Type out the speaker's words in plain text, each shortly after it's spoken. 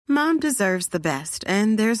Mom deserves the best,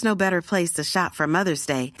 and there's no better place to shop for Mother's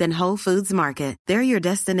Day than Whole Foods Market. They're your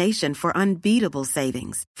destination for unbeatable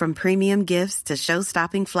savings, from premium gifts to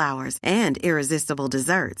show-stopping flowers and irresistible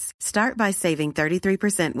desserts. Start by saving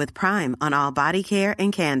 33% with Prime on all body care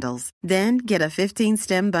and candles. Then get a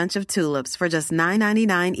 15-stem bunch of tulips for just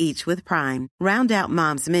 $9.99 each with Prime. Round out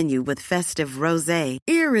Mom's menu with festive rosé,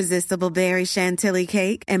 irresistible berry chantilly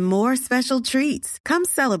cake, and more special treats. Come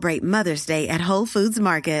celebrate Mother's Day at Whole Foods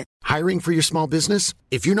Market. Hiring for your small business?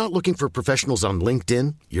 If you're not looking for professionals on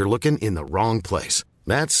LinkedIn, you're looking in the wrong place.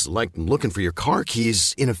 That's like looking for your car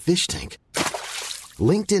keys in a fish tank.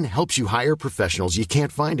 LinkedIn helps you hire professionals you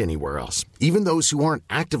can't find anywhere else, even those who aren't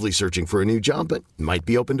actively searching for a new job but might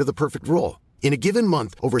be open to the perfect role. In a given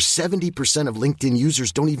month, over 70% of LinkedIn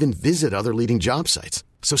users don't even visit other leading job sites.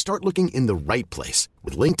 So start looking in the right place.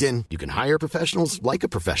 With LinkedIn, you can hire professionals like a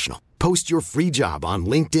professional. Post your free job on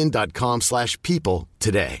linkedin.com/people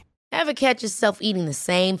today. Ever catch yourself eating the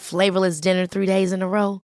same flavorless dinner 3 days in a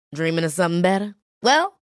row? Dreaming of something better?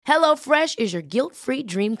 Well, HelloFresh is your guilt-free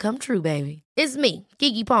dream come true, baby. It's me,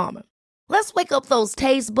 Keke Palmer. Let's wake up those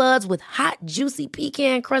taste buds with hot, juicy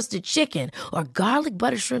pecan-crusted chicken or garlic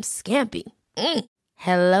butter shrimp scampi.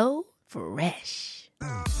 Hello Fresh.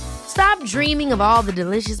 Stop dreaming of all the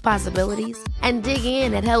delicious possibilities and dig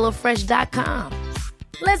in at HelloFresh.com.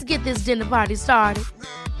 Let's get this dinner party started.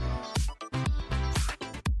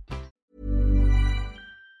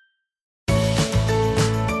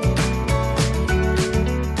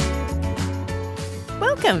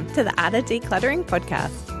 Welcome to the Art of Decluttering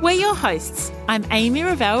podcast. We're your hosts. I'm Amy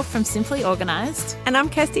Revell from Simply Organised. And I'm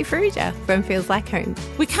Kirsty Farrugia from Feels Like Home.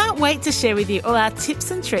 We can't wait to share with you all our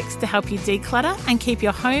tips and tricks to help you declutter and keep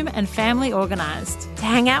your home and family organised. To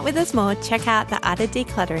hang out with us more, check out the Art of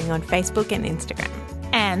Decluttering on Facebook and Instagram.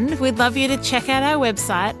 And we'd love you to check out our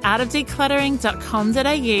website,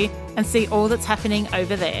 artofdecluttering.com.au, and see all that's happening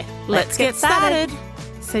over there. Let's get started.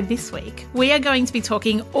 So this week, we are going to be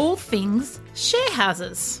talking all things share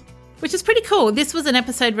houses, which is pretty cool. This was an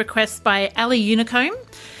episode request by Ali Unicombe,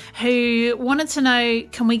 who wanted to know,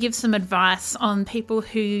 can we give some advice on people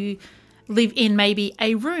who live in maybe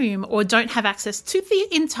a room or don't have access to the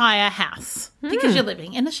entire house because you're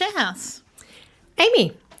living in a share house?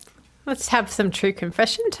 Amy, let's have some true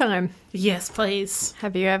confession time. Yes, please.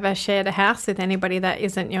 Have you ever shared a house with anybody that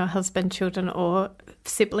isn't your husband, children, or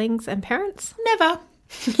siblings and parents? Never.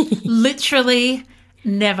 Literally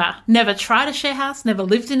never. Never tried a share house, never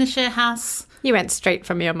lived in a share house. You went straight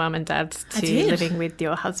from your mum and dad's to living with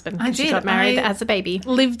your husband. I did. You got married as a baby.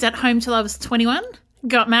 Lived at home till I was 21,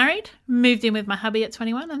 got married, moved in with my hubby at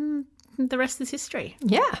 21, and the rest is history.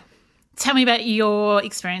 Yeah. Tell me about your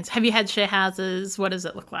experience. Have you had share houses? What does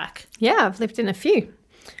it look like? Yeah, I've lived in a few.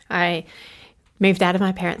 I moved out of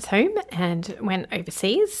my parents' home and went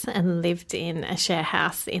overseas and lived in a share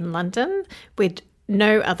house in London with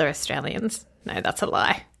no other Australians. No, that's a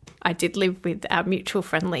lie. I did live with our mutual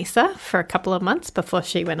friend Lisa for a couple of months before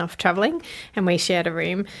she went off travelling, and we shared a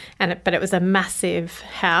room. But it was a massive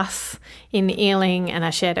house in Ealing, and I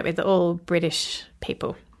shared it with all British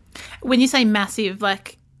people. When you say massive,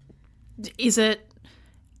 like, is it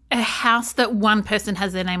a house that one person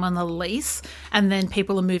has their name on the lease and then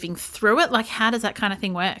people are moving through it? Like, how does that kind of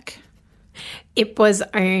thing work? It was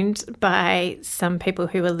owned by some people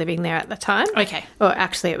who were living there at the time. Okay. Or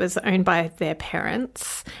actually, it was owned by their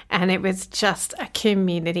parents, and it was just a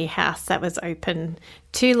community house that was open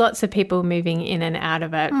to lots of people moving in and out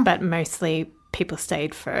of it, but mostly people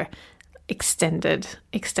stayed for extended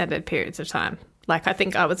periods of time. Like, I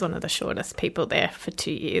think I was one of the shortest people there for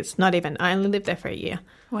 2 years. Not even. I only lived there for a year.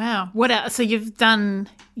 Wow. What else? So you've done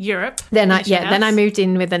Europe? Then I moved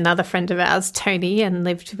in with another friend of ours, Tony, and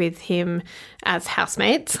lived with him as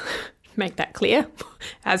housemates. Make that clear,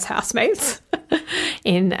 as housemates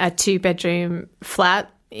in a 2-bedroom flat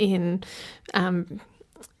in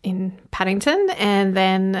Paddington. And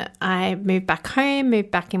then I moved back home, moved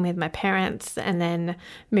back in with my parents, and then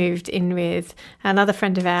moved in with another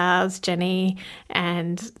friend of ours, Jenny,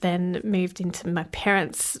 and then moved into my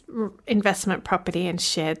parents' investment property and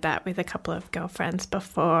shared that with a couple of girlfriends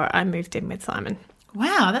before I moved in with Simon.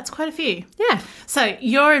 Wow, that's quite a few. Yeah. So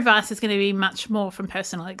your advice is going to be much more from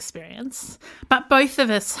personal experience, but both of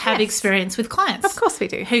us have experience with clients. Of course we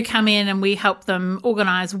do. Who come in and we help them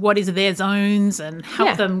organise what is their zones and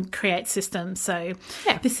help them create systems. So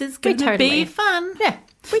this is going to be fun. Yeah.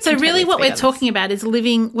 So really what we're talking about is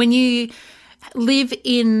living, when you live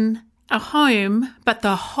in a home, but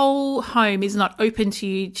the whole home is not open to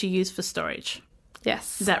you to use for storage.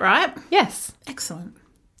 Yes. Is that right? Yes. Excellent.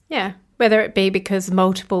 Yeah. whether it be because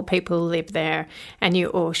multiple people live there and you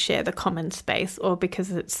all share the common space, or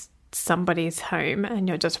because it's somebody's home and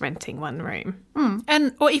you're just renting one room.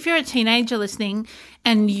 Or if you're a teenager listening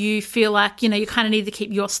and you feel like, you kind of need to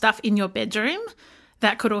keep your stuff in your bedroom,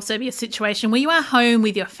 that could also be a situation where you are home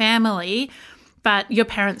with your family, but your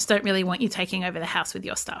parents don't really want you taking over the house with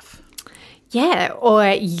your stuff. Yeah, or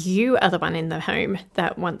you are the one in the home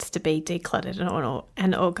that wants to be decluttered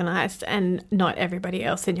and organised, and not everybody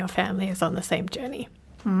else in your family is on the same journey.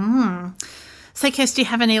 So, Kes, do you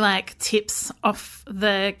have any tips off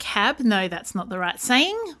the cab? No, that's not the right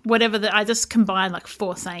saying. I just combined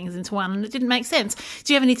 4 sayings into one and it didn't make sense.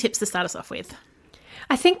 Do you have any tips to start us off with?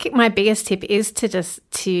 I think my biggest tip is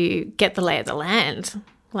to get the lay of the land,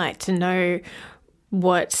 to know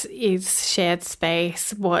what is shared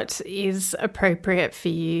space, what is appropriate for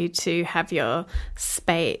you to have your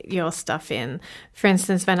stuff in. For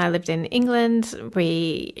instance, when I lived in England,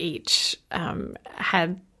 we each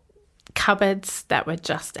had cupboards that were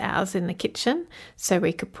just ours in the kitchen, so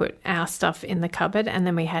we could put our stuff in the cupboard, and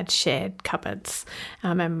then we had shared cupboards,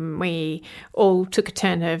 and we all took a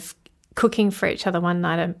turn of cooking for each other one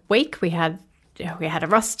night a week. We had a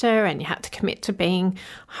roster, and you had to commit to being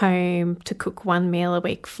home to cook one meal a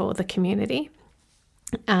week for the community.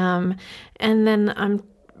 And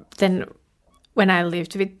then when I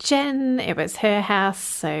lived with Jen, it was her house,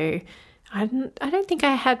 so I don't think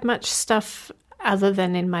I had much stuff other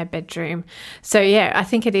than in my bedroom. So yeah, I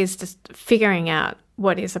think it is just figuring out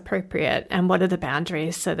what is appropriate and what are the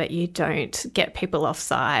boundaries, so that you don't get people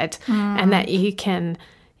offside, and that you can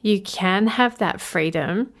have that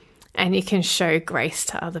freedom. And you can show grace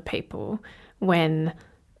to other people when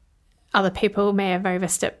other people may have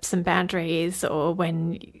overstepped some boundaries, or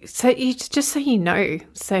so you know.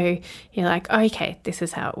 So you're like, oh, okay, this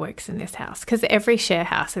is how it works in this house. Because every share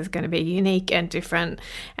house is going to be unique and different,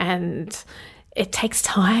 and it takes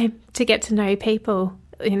time to get to know people.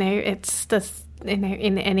 It's just, in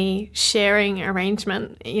any sharing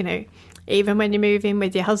arrangement, even when you move in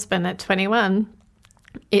with your husband at 21,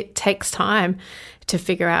 it takes time to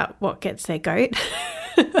figure out what gets their goat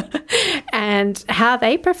and how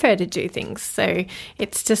they prefer to do things. So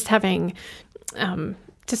it's just having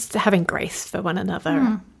grace for one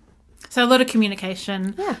another. So a lot of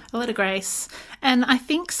communication, a lot of grace. And I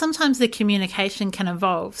think sometimes the communication can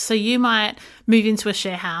evolve. So you might move into a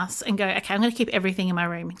share house and go, okay, I'm going to keep everything in my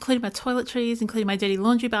room, including my toiletries, including my dirty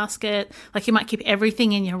laundry basket. You might keep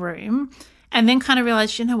everything in your room. And then kind of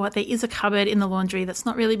realize, you know what, there is a cupboard in the laundry that's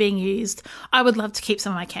not really being used. I would love to keep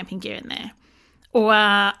some of my camping gear in there. Or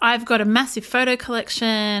I've got a massive photo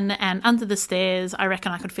collection, and under the stairs, I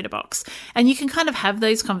reckon I could fit a box. And you can kind of have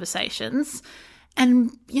those conversations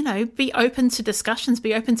and, be open to discussions,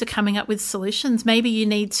 be open to coming up with solutions. Maybe you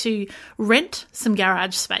need to rent some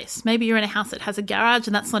garage space. Maybe you're in a house that has a garage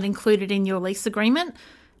and that's not included in your lease agreement.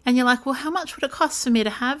 And you're like, well, how much would it cost for me to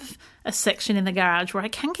have a section in the garage where I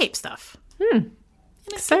can keep stuff?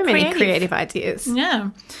 So many creative ideas. Yeah.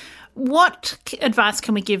 What advice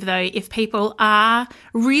can we give, though, if people are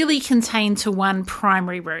really contained to one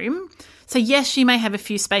primary room? So, yes, you may have a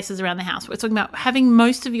few spaces around the house. We're talking about having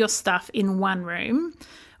most of your stuff in one room.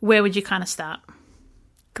 Where would you kind of start?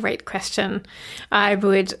 Great question. I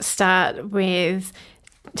would start with,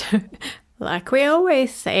 like we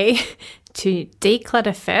always say, to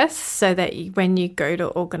declutter first, so that when you go to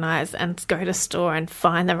organise and go to store and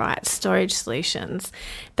find the right storage solutions,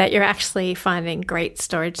 that you're actually finding great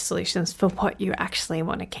storage solutions for what you actually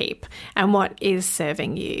want to keep and what is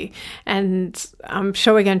serving you. And I'm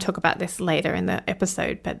sure we're going to talk about this later in the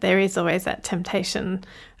episode, but there is always that temptation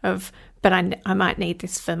of, but I might need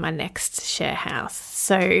this for my next share house.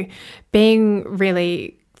 So being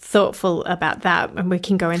really thoughtful about that, and we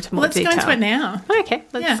can go into more detail. Let's go into it now. Okay,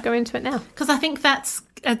 let's go into it now. Because I think that's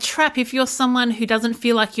a trap if you're someone who doesn't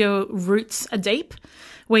feel like your roots are deep,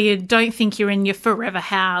 where you don't think you're in your forever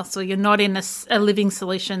house, or you're not in a living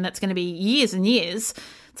solution that's going to be years and years.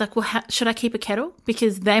 It's like, well, should I keep a kettle?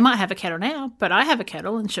 Because they might have a kettle now, but I have a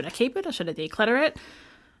kettle, and should I keep it or should I declutter it?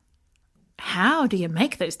 How do you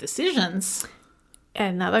make those decisions?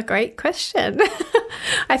 Another great question.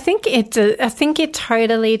 I think it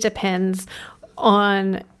totally depends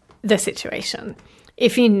on the situation.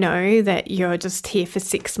 If you know that you're just here for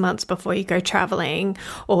 6 months before you go traveling,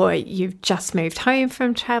 or you've just moved home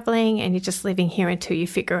from traveling and you're just living here until you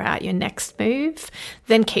figure out your next move,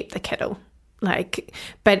 then keep the kettle.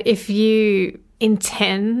 But if you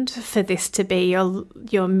intend for this to be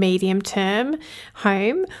your medium-term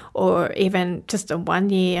home, or even just a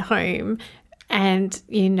 1-year home, and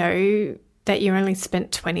you know that you only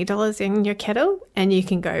spent $20 in your kettle and you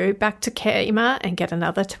can go back to Kmart and get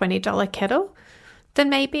another $20 kettle, then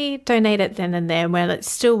maybe donate it then and there when it's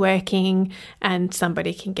still working and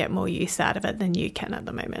somebody can get more use out of it than you can at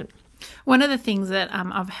the moment. One of the things that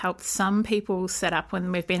I've helped some people set up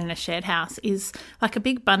when we've been in a shared house is like a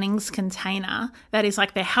big Bunnings container that is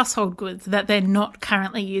like their household goods that they're not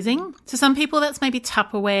currently using. So some people that's maybe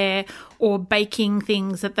Tupperware or baking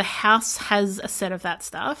things that the house has a set of that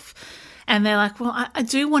stuff. And they're like, well, I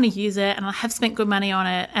do want to use it and I have spent good money on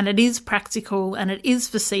it and it is practical and it is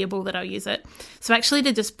foreseeable that I'll use it. So actually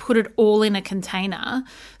to just put it all in a container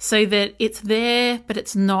so that it's there but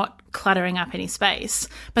it's not cluttering up any space.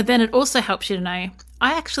 But then it also helps you to know,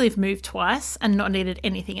 I actually have moved twice and not needed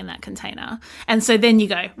anything in that container. And so then you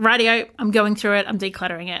go, rightio, I'm going through it, I'm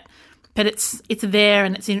decluttering it. But it's there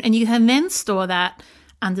and it's in, and you can then store that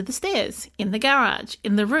under the stairs, in the garage,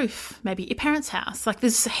 in the roof, maybe at your parents' house. Like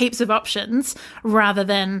there's heaps of options rather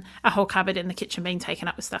than a whole cupboard in the kitchen being taken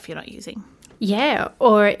up with stuff you're not using. Yeah,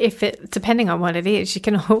 or if it, depending on what it is, you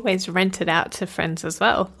can always rent it out to friends as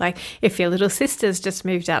well. Like if your little sister's just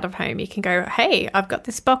moved out of home, you can go, hey, I've got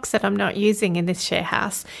this box that I'm not using in this share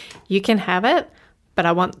house. You can have it, but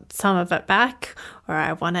I want some of it back, or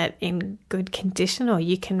I want it in good condition, or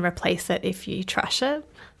you can replace it if you trash it.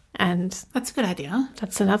 And that's a good idea.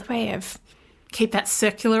 That's another way of keep that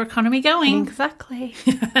circular economy going. Exactly.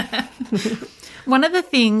 One of the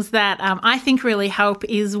things that I think really help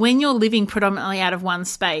is when you're living predominantly out of one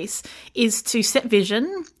space is to set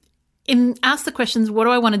vision and ask the questions, what do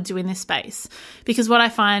I want to do in this space? Because what I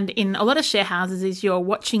find in a lot of share houses is you're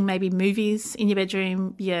watching maybe movies in your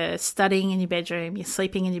bedroom, you're studying in your bedroom, you're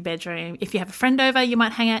sleeping in your bedroom. If you have a friend over, you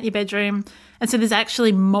might hang out in your bedroom. And so there's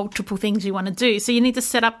actually multiple things you want to do. So you need to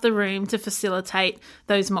set up the room to facilitate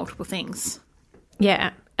those multiple things.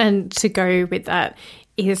 Yeah. And to go with that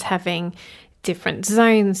is having different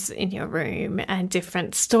zones in your room and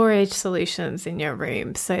different storage solutions in your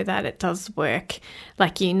room so that it does work.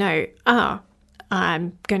 Like, you know,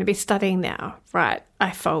 I'm going to be studying now, right?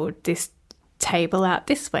 I fold this table out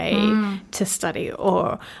this way to study,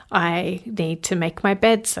 or I need to make my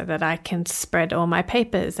bed so that I can spread all my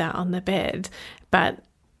papers out on the bed. But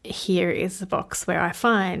here is the box where I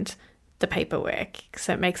find the paperwork.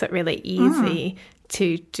 So it makes it really easy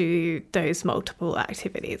to do those multiple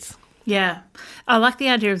activities. Yeah, I like the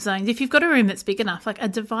idea of zones. If you've got a room that's big enough, like a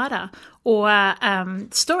divider or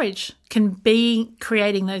storage can be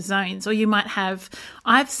creating those zones. Or you might have,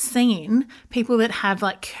 I've seen people that have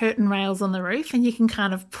like curtain rails on the roof and you can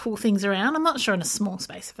kind of pull things around. I'm not sure in a small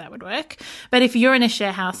space if that would work. But if you're in a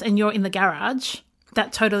share house and you're in the garage,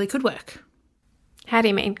 that totally could work. How do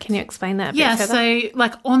you mean? Can you explain that a bit further? So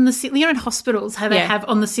like on the ceiling, you're in hospitals, how they have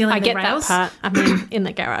on the ceiling the rails. I get that part. I mean, in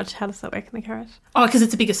the garage. How does that work in the garage? Oh, because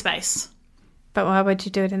it's a bigger space. But why would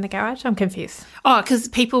you do it in the garage? I'm confused. Oh, because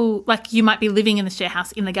people, like you might be living in the share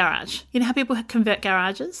house in the garage. You know how people convert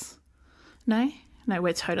garages? No? No,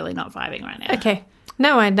 we're totally not vibing right now. Okay.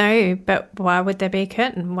 No, I know, but why would there be a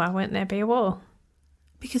curtain? Why wouldn't there be a wall?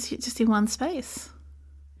 Because you're just in one space.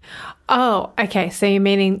 Oh, okay. So you're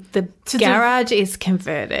meaning the garage is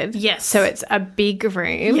converted. Yes. So it's a big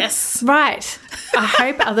room. Yes. Right. I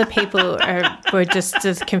hope other people were just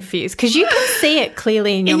as confused because you can see it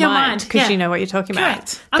clearly in your mind because you know what you're talking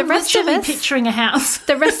Correct. about. I'm literally picturing a house.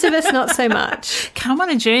 The rest of us, not so much. Come on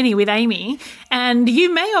a journey with Amy and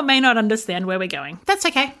you may or may not understand where we're going. That's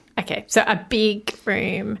okay. Okay. So a big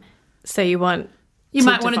room. So you want You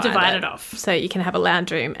might want to divide it off. So you can have a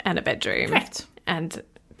lounge room and a bedroom. Correct. And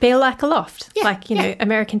be like a loft, like, you know,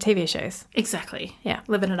 American TV shows. Exactly. Yeah.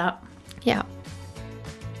 Living it up. Yeah.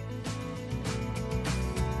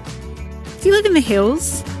 Do you live in the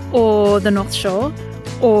hills or the North Shore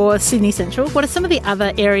or Sydney Central? What are some of the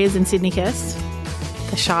other areas in Sydney, Kirst?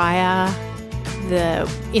 The Shire,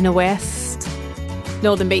 the Inner West,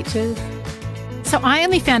 Northern Beaches. So I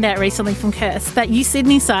only found out recently from Kirst that you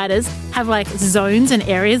Sydney-siders have like zones and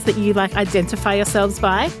areas that you like identify yourselves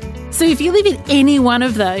by. So if you live in any one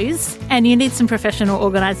of those and you need some professional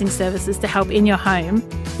organising services to help in your home,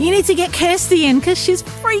 you need to get Kirsty in because she's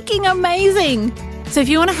freaking amazing. So if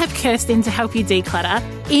you want to have Kirsty in to help you declutter,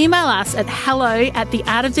 email us at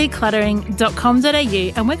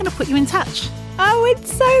hello@theartofdecluttering.com.au and we're going to put you in touch. I would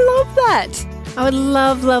so love that. I would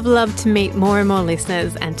love, love, love to meet more and more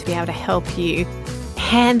listeners and to be able to help you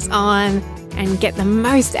hands-on and get the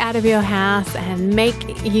most out of your house and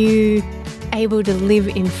make you able to live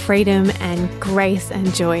in freedom and grace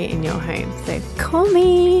and joy in your home. So call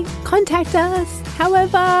me, contact us,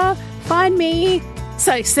 however, find me,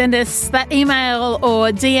 So send us that email or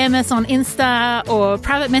DM us on Insta or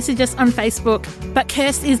private message us on Facebook. But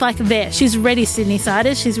Kirst is like there. She's ready,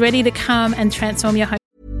 Sydney-siders. She's ready to come and transform your home.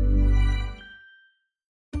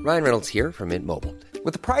 Ryan Reynolds here from Mint Mobile.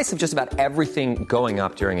 With the price of just about everything going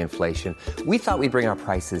up during inflation, we thought we'd bring our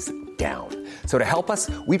prices down. So to help us,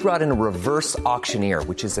 we brought in a reverse auctioneer,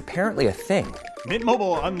 which is apparently a thing. Mint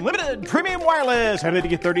Mobile Unlimited Premium Wireless. How to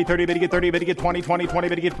get 30, 30, bit to get 30, bit to get 20, 20, 20,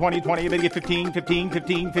 bit to get 20, 20, bit to get 15, 15,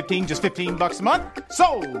 15, 15, just $15 a month?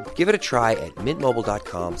 Sold! Give it a try at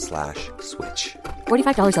mintmobile.com/switch.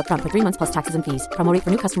 $45 up front for 3 months plus taxes and fees. Promo rate for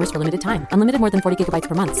new customers for limited time. Unlimited more than 40 gigabytes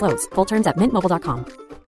per month. Slows full terms at mintmobile.com.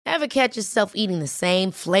 Ever catch yourself eating the same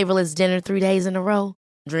flavorless dinner 3 days in a row?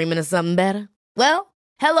 Dreaming of something better? Well,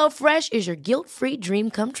 HelloFresh is your guilt-free dream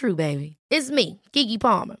come true, baby. It's me, Keke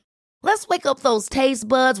Palmer. Let's wake up those taste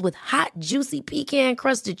buds with hot, juicy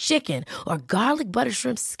pecan-crusted chicken or garlic butter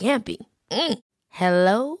shrimp scampi.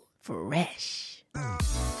 Hello Fresh.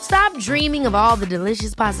 Stop dreaming of all the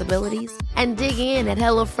delicious possibilities and dig in at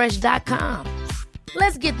HelloFresh.com.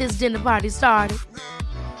 Let's get this dinner party started.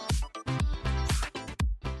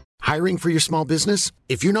 Hiring for your small business?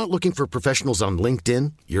 If you're not looking for professionals on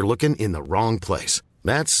LinkedIn, you're looking in the wrong place.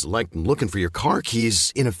 That's like looking for your car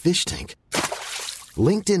keys in a fish tank.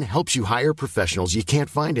 LinkedIn helps you hire professionals you can't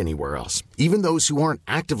find anywhere else, even those who aren't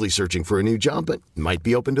actively searching for a new job but might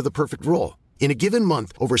be open to the perfect role. In a given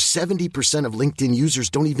month, over 70% of LinkedIn users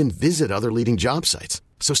don't even visit other leading job sites.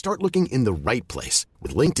 So start looking in the right place.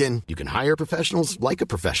 With LinkedIn, you can hire professionals like a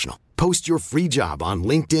professional. Post your free job on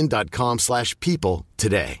linkedin.com/people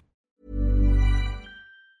today.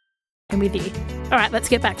 I'm with you. All right, let's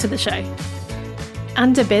get back to the show.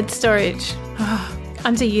 Under bed storage.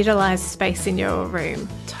 Underutilised space in your room.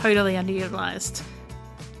 Totally underutilised.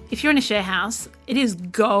 If you're in a share house, it is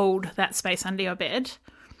gold, that space under your bed.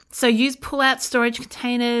 So use pull-out storage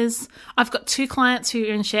containers. I've got 2 clients who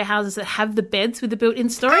are in share houses that have the beds with the built-in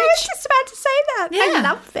storage. I was just about to say that. Yeah. I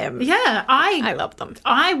love them. Yeah, I love them.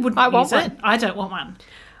 I wouldn't use it. I don't want one.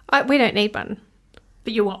 We don't need one.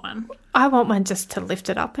 But you want one? I want one just to lift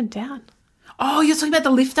it up and down. Oh, you're talking about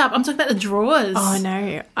the lift up. I'm talking about the drawers. Oh,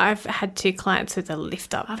 no. I've had 2 clients with a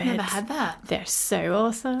lift up I've bed. never had that. They're so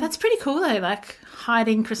awesome. That's pretty cool though, like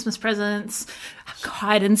hiding Christmas presents,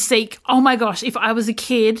 hide and seek. Oh my gosh, if I was a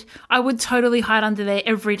kid, I would totally hide under there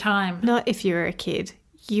every time. Not if you were a kid.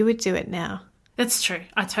 You would do it now. That's true.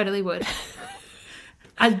 I totally would.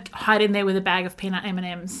 I'd hide in there with a bag of peanut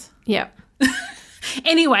M&Ms. Yeah.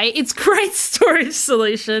 Anyway, it's great storage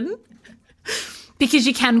solution because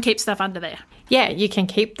you can keep stuff under there. Yeah, you can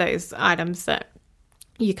keep those items that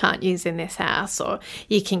you can't use in this house, or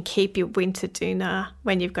you can keep your winter doona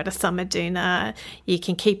when you've got a summer doona. You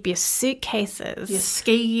can keep your suitcases. Your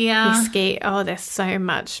ski gear. Oh, there's so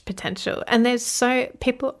much potential. And there's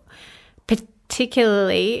people,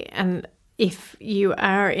 particularly, and if you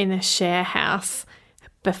are in a share house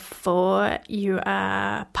before you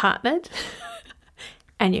are partnered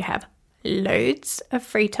and you have loads of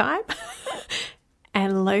free time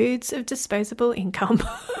and loads of disposable income.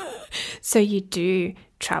 So you do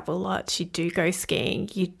travel lots, you do go skiing,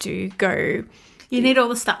 you do go... You need all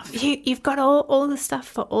the stuff. You've got all the stuff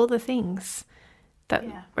for all the things.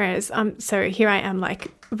 Whereas, so here I am like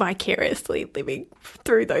vicariously living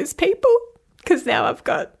through those people because now I've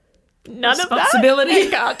got none of that. Responsibility.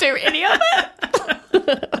 I can't do any of it.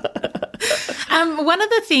 One of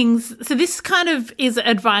the things, so this kind of is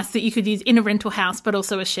advice that you could use in a rental house but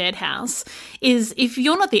also a shared house, is if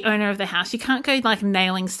you're not the owner of the house, you can't go like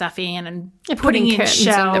nailing stuff in and putting in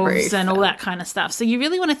shelves and all that kind of stuff. So you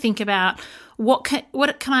really want to think about what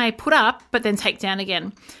can I put up but then take down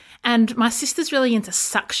again. And my sister's really into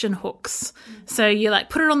suction hooks. So you like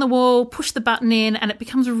put it on the wall, push the button in, and it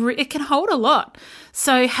becomes it can hold a lot.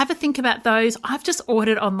 So have a think about those. I've just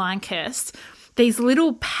ordered online, Kirst, these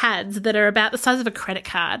little pads that are about the size of a credit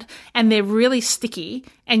card, and they're really sticky,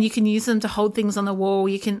 and you can use them to hold things on the wall.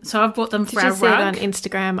 So I've bought them for our rug. Did you see it on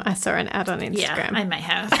Instagram? I saw an ad on Instagram. Yeah, I may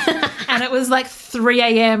have. And it was like 3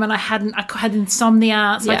 a.m. and I had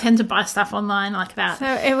insomnia, so I tend to buy stuff online like that. So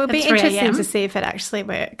it would be interesting to see if it actually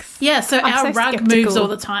works. Yeah, so our rug moves all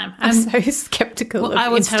the time. I'm so skeptical of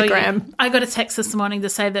Instagram. Tell you, I got a text this morning to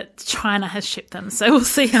say that China has shipped them, so we'll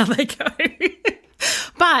see how they go.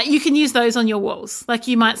 But you can use those on your walls. Like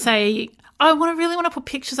you might say, I really want to put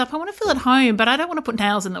pictures up. I want to feel at home, but I don't want to put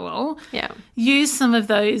nails in the wall. Yeah. Use some of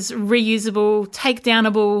those reusable,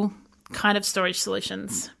 take-downable kind of storage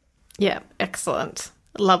solutions. Yeah, excellent.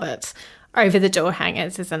 Love it. Over-the-door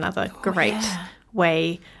hangers is another great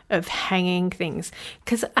way of hanging things.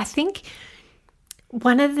 Because I think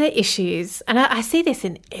one of the issues, and I see this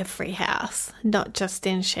in every house, not just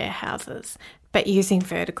in share houses, but using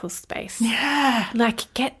vertical space. Yeah.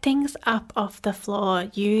 Like, get things up off the floor,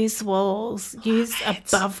 use walls, use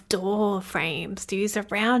above door frames, use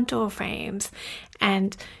around door frames,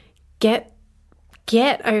 and get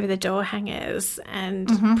over the door hangers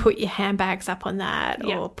and put your handbags up on that,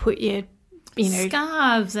 or put your,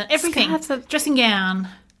 scarves and everything, dressing gown.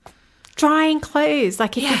 Drying clothes.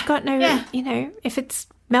 Like, if you've got if it's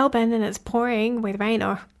Melbourne and it's pouring with rain,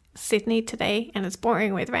 or Sydney today and it's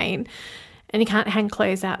pouring with rain, and you can't hang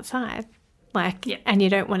clothes outside, and you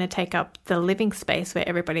don't want to take up the living space where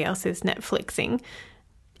everybody else is Netflixing,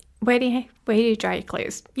 where do you dry your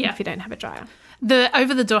clothes if you don't have a dryer? The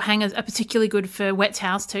over-the-door hangers are particularly good for wet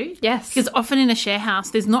towels too. Yes. Because often in a share house,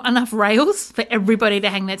 there's not enough rails for everybody to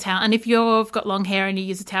hang their towel. And if you've got long hair and you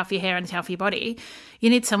use a towel for your hair and a towel for your body, you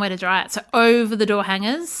need somewhere to dry it. So over-the-door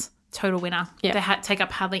hangers, total winner. Yep. They take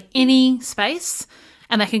up hardly any space,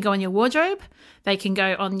 and they can go on your wardrobe. They can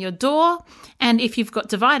go on your door. And if you've got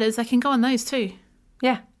dividers, they can go on those too.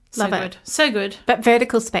 Yeah. Love it. So good. But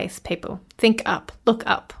vertical space, people. Think up. Look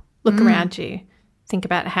around you. Think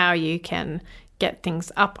about how you can get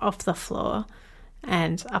things up off the floor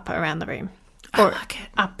and up around the room, or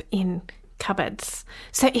up in cupboards.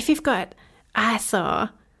 So if you've got, I saw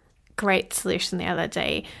a great solution the other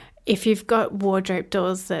day. If you've got wardrobe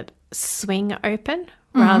doors that swing open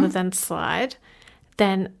rather than slide,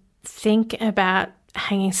 then think about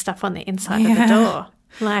hanging stuff on the inside of the door.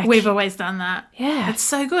 Like, we've always done that. Yeah. It's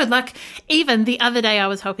so good. Like, even the other day I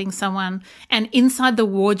was helping someone, and inside the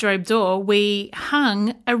wardrobe door we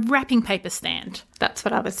hung a wrapping paper stand. That's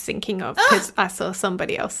what I was thinking of, because I saw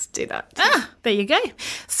somebody else do that too. There you go.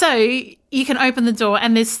 So you can open the door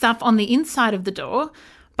and there's stuff on the inside of the door,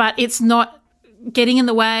 but it's not getting in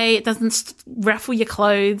the way. It doesn't ruffle your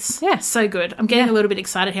clothes. Yeah. So good. I'm getting a little bit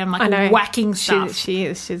excited here. I'm like whacking stuff. She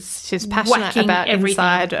is. She's passionate Whacking about everything.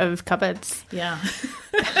 Inside of cupboards. Yeah.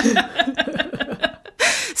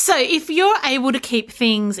 So if you're able to keep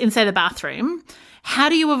things inside the bathroom, how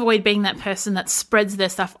do you avoid being that person that spreads their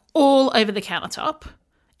stuff all over the countertop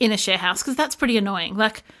in a share house? Because that's pretty annoying.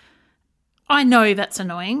 Like, I know that's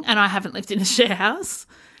annoying, and I haven't lived in a share house.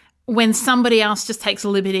 When somebody else just takes a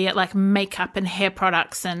liberty at like makeup and hair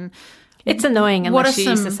products, and it's annoying unless you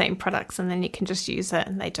use the same products and then you can just use it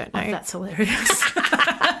and they don't know. Oh, that's hilarious.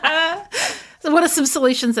 So what are some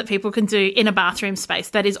solutions that people can do in a bathroom space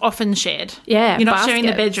that is often shared? Yeah, you're not sharing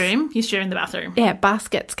the bedroom, you're sharing the bathroom. Yeah,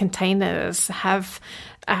 baskets, containers have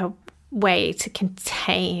a way to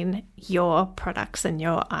contain your products and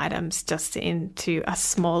your items just into a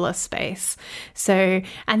smaller space. So,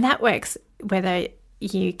 and that works whether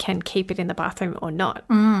you can keep it in the bathroom or not.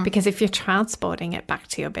 Because if you're transporting it back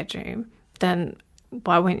to your bedroom, then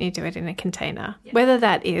why wouldn't you do it in a container? Yeah. Whether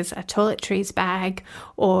that is a toiletries bag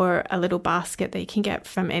or a little basket that you can get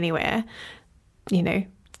from anywhere,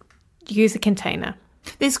 use a container.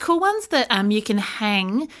 There's cool ones that you can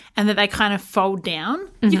hang and that they kind of fold down.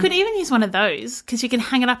 You could even use one of those because you can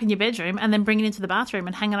hang it up in your bedroom and then bring it into the bathroom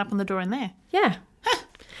and hang it up on the door in there. Yeah.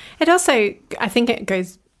 It also, I think it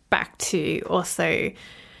goes back to also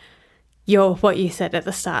what you said at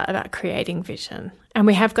the start about creating vision. And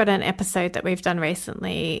we have got an episode that we've done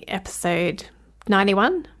recently, episode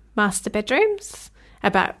 91, Master Bedrooms,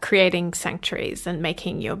 about creating sanctuaries and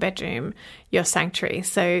making your bedroom your sanctuary.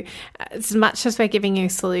 So as much as we're giving you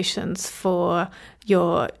solutions for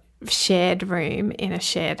your shared room in a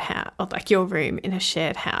shared house, or like your room in a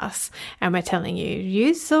shared house, and we're telling you,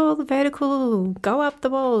 use all the vertical, go up the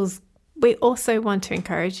walls, we also want to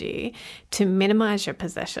encourage you to minimize your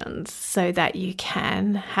possessions so that you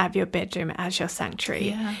can have your bedroom as your sanctuary.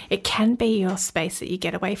 Yeah. It can be your space that you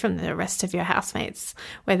get away from the rest of your housemates,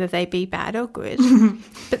 whether they be bad or good.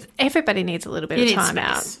 But everybody needs a little bit of time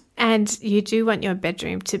out. And you do want your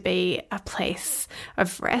bedroom to be a place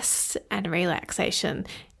of rest and relaxation,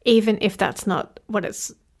 even if that's not what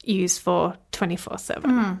it's used for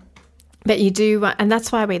 24/7. But you do want, and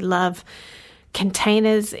that's why we love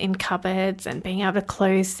containers in cupboards and being able to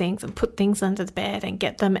close things and put things under the bed and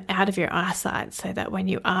get them out of your eyesight, so that when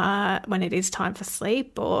it is time for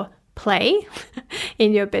sleep or play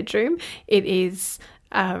in your bedroom, it is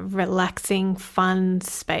a relaxing, fun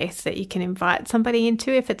space that you can invite somebody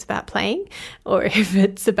into if it's about playing, or if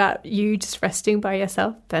it's about you just resting by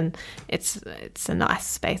yourself, then it's a nice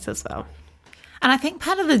space as well. And I think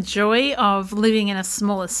part of the joy of living in a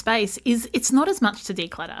smaller space is it's not as much to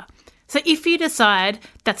declutter. So if you decide,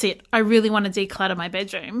 that's it, I really want to declutter my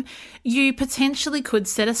bedroom, you potentially could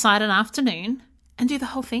set aside an afternoon and do the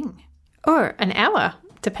whole thing. Or an hour,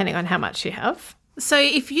 depending on how much you have. So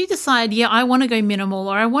if you decide, I want to go minimal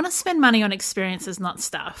or I want to spend money on experiences, not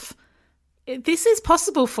stuff, this is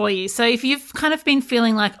possible for you. So if you've kind of been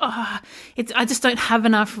feeling like, I just don't have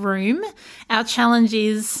enough room, our challenge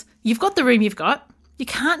is you've got the room you've got. You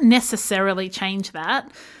can't necessarily change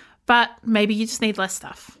that, but maybe you just need less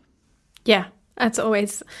stuff. Yeah, that's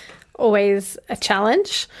always a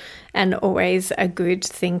challenge and always a good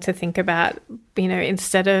thing to think about.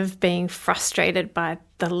 Instead of being frustrated by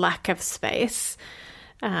the lack of space,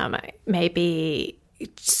 maybe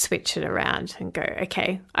switch it around and go,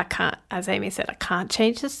 okay, I can't, as Amy said, I can't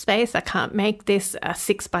change the space. I can't make this a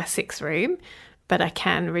 6x6 room, but I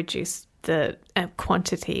can reduce the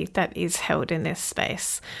quantity that is held in this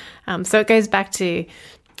space. So it goes back to,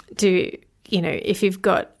 if you've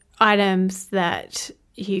got items that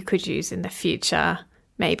you could use in the future,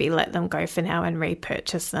 maybe let them go for now and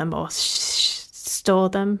repurchase them or store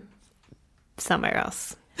them somewhere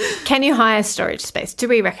else. Can you hire storage space? Do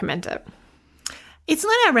we recommend it? It's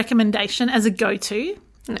not our recommendation as a go-to.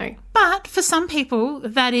 No. But for some people,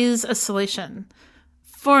 that is a solution.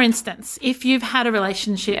 For instance, if you've had a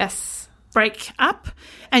relationship break up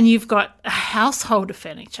and you've got a household of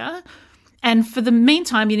furniture, and for the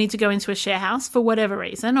meantime you need to go into a share house for whatever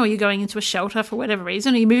reason, or you're going into a shelter for whatever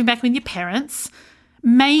reason, or you're moving back with your parents,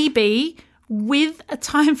 maybe with a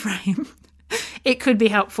time frame it could be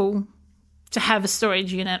helpful to have a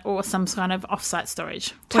storage unit or some kind of off-site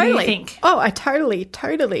storage. What do you think? Oh, I totally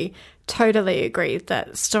agree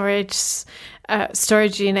that storage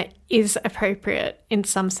unit is appropriate in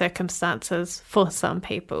some circumstances for some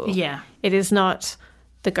people. Yeah. It is not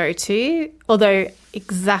the go-to, although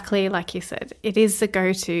exactly like you said, it is the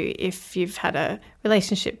go-to if you've had a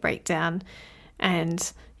relationship breakdown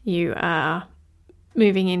and you are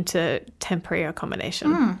moving into temporary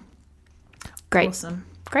accommodation. Great. Awesome.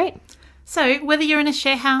 Great. So whether you're in a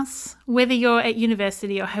share house, whether you're at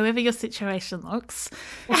university or however your situation looks,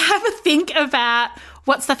 have a think about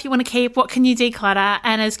what stuff you want to keep, what can you declutter,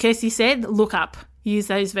 and as Kirsty said, look up, use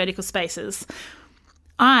those vertical spaces.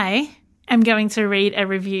 I am going to read a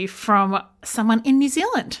review from someone in New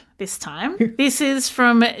Zealand this time. This is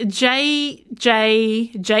from JD,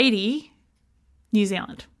 New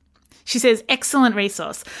Zealand. She says, excellent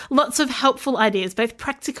resource. Lots of helpful ideas, both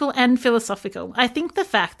practical and philosophical. I think the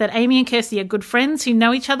fact that Amy and Kirsty are good friends who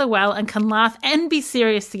know each other well and can laugh and be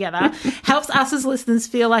serious together helps us as listeners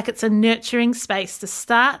feel like it's a nurturing space to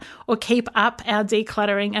start or keep up our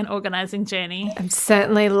decluttering and organising journey. I'm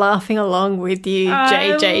certainly laughing along with you,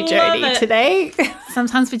 JJ Jody, today.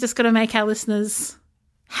 Sometimes we just got to make our listeners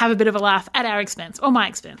have a bit of a laugh at our expense or my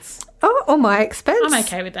expense. Oh, or my expense. I'm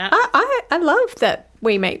okay with that. I love that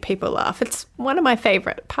we make people laugh. It's one of my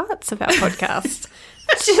favourite parts of our podcast.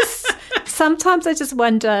 Just sometimes I just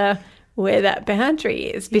wonder where that boundary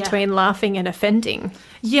is between laughing and offending.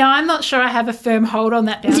 Yeah, I'm not sure I have a firm hold on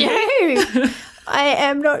that boundary. Yeah. I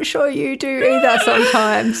am not sure you do either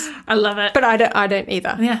sometimes. I love it. But I don't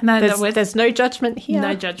either. Yeah, no, there's no judgment here.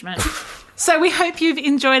 No judgment. So we hope you've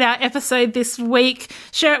enjoyed our episode this week.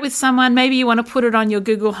 Share it with someone. Maybe you want to put it on your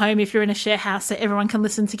Google Home if you're in a share house so everyone can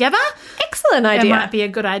listen together. Excellent idea. It might be a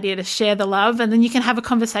good idea to share the love, and then you can have a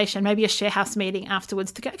conversation, maybe a share house meeting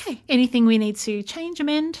afterwards to go, okay, anything we need to change,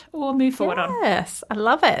 amend, or move forward on. Yes, I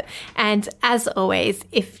love it. And as always,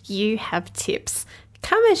 if you have tips,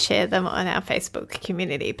 come and share them on our Facebook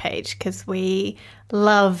community page because we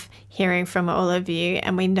love hearing from all of you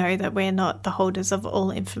and we know that we're not the holders of all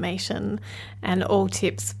information and all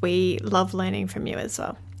tips. We love learning from you as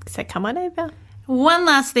well. So come on over. One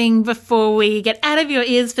last thing before we get out of your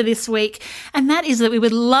ears for this week, and that is that we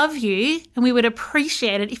would love you and we would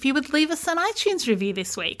appreciate it if you would leave us an iTunes review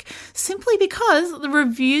this week, simply because the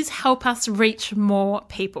reviews help us reach more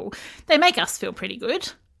people. They make us feel pretty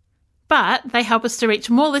good. But they help us to reach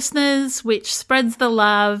more listeners, which spreads the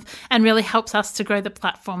love and really helps us to grow the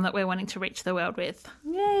platform that we're wanting to reach the world with.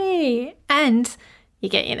 Yay! And you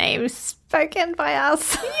get your name spoken by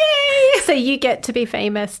us. Yay! So you get to be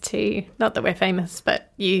famous too. Not that we're famous,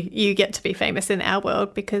 but you get to be famous in our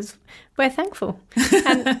world because we're thankful.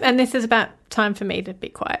 and this is about time for me to be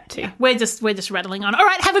quiet too. Yeah, we're just rattling on. All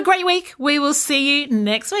right, have a great week. We will see you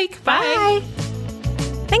next week. Bye.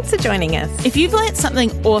 Thanks for joining us. If you've learnt something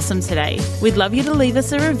awesome today, we'd love you to leave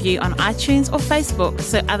us a review on iTunes or Facebook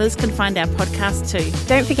so others can find our podcast too.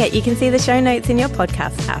 Don't forget you can see the show notes in your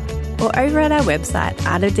podcast app or over at our website,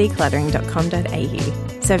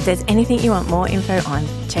 artofdecluttering.com.au. So if there's anything you want more info on,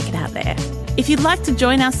 check it out there. If you'd like to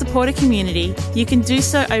join our supporter community, you can do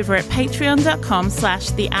so over at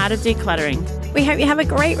patreon.com/theartofdecluttering. We hope you have a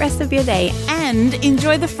great rest of your day and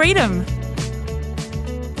enjoy the freedom.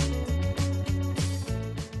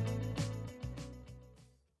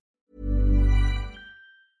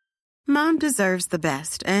 deserves the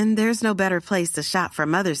best, and there's no better place to shop for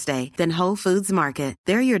Mother's Day than Whole Foods Market.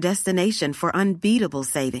 They're your destination for unbeatable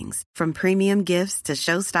savings, from premium gifts to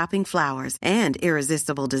show-stopping flowers and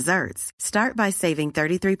irresistible desserts. Start by saving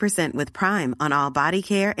 33% with Prime on all body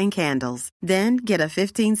care and candles. Then get a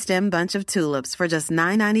 15-stem bunch of tulips for just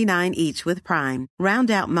 $9.99 each with Prime. Round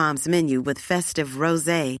out Mom's menu with festive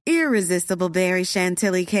rosé, irresistible berry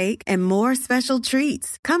chantilly cake, and more special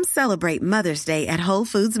treats. Come celebrate Mother's Day at Whole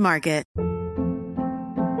Foods Market.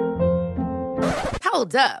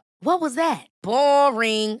 Hold up. What was that?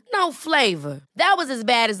 Boring. No flavor. That was as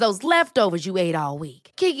bad as those leftovers you ate all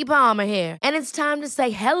week. Keke Palmer here, and it's time to say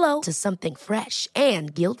hello to something fresh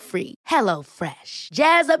and guilt-free. Hello Fresh.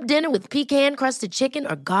 Jazz up dinner with pecan-crusted chicken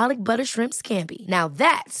or garlic butter shrimp scampi. Now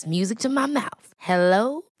that's music to my mouth.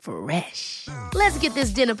 Hello Fresh. Let's get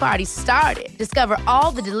this dinner party started. Discover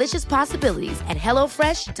all the delicious possibilities at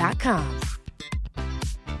HelloFresh.com.